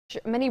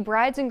Many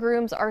brides and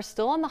grooms are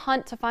still on the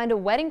hunt to find a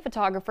wedding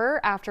photographer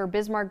after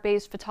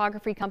Bismarck-based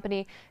photography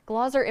company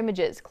Glosser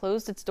Images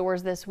closed its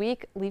doors this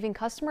week, leaving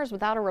customers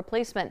without a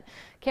replacement.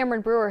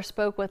 Cameron Brewer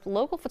spoke with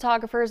local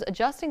photographers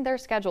adjusting their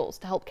schedules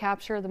to help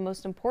capture the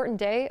most important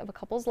day of a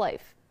couple's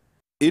life.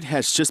 It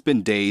has just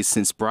been days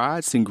since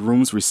brides and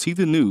grooms received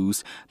the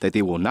news that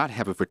they will not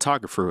have a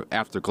photographer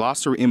after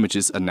Glosser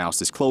Images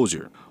announced its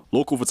closure.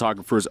 Local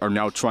photographers are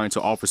now trying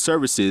to offer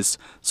services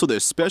so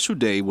their special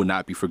day will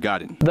not be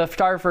forgotten. The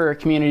photographer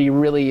community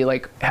really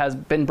has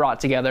been brought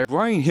together.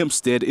 Brian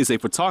Hempstead is a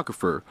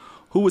photographer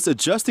who is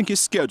adjusting his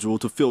schedule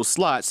to fill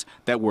slots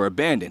that were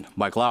abandoned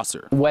by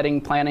Glosser.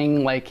 Wedding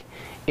planning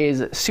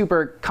is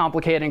super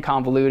complicated and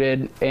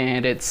convoluted,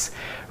 and it's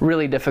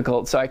really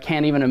difficult. So I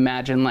can't even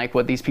imagine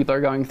what these people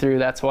are going through.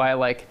 That's why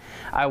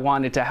I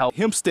wanted to help.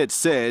 Hempstead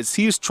says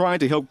he is trying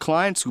to help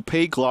clients who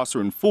pay Glosser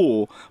in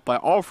full by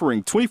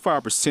offering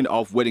 25%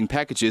 off wedding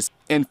packages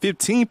and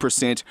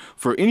 15%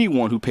 for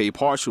anyone who paid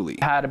partially.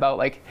 I had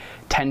about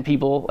 10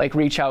 people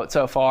reach out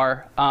so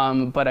far,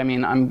 but I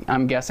mean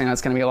I'm guessing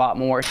that's going to be a lot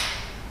more.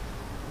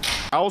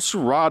 Al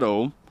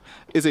Serrato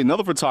is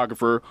another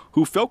photographer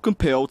who felt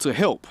compelled to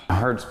help. My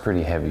heart's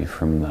pretty heavy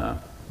from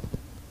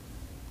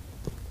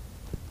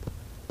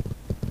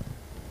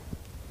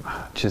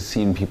just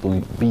seeing people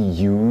be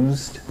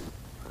used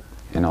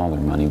and all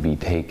their money be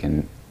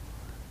taken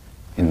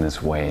in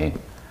this way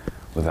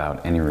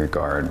without any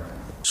regard.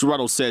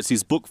 Serrato says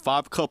he's booked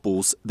 5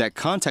 couples that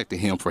contacted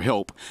him for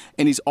help,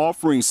 and he's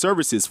offering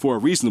services for a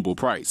reasonable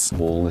price.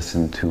 We'll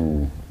listen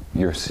to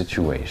your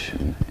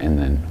situation and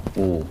then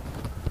we'll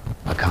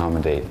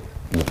accommodate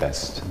the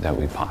best that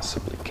we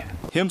possibly can.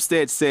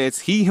 Hempstead says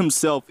he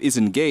himself is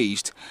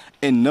engaged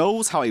and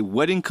knows how a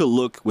wedding could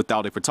look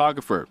without a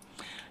photographer.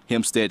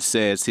 Hempstead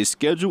says his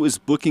schedule is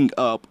booking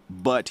up,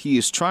 but he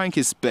is trying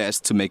his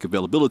best to make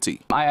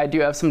availability. I do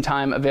have some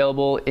time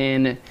available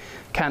in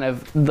kind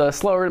of the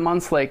slower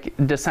months like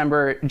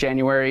December,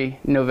 January,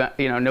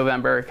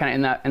 November,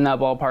 kind of in that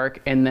ballpark,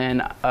 and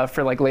then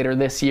for later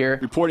this year.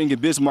 Reporting in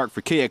Bismarck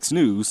for KX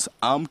News,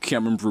 I'm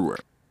Cameron Brewer.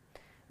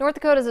 North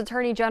Dakota's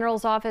Attorney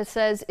General's office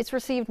says it's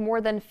received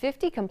more than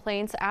 50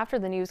 complaints after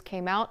the news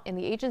came out, and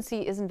the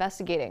agency is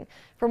investigating.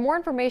 For more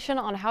information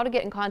on how to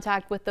get in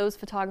contact with those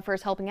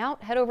photographers helping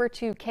out, head over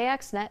to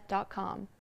kxnet.com.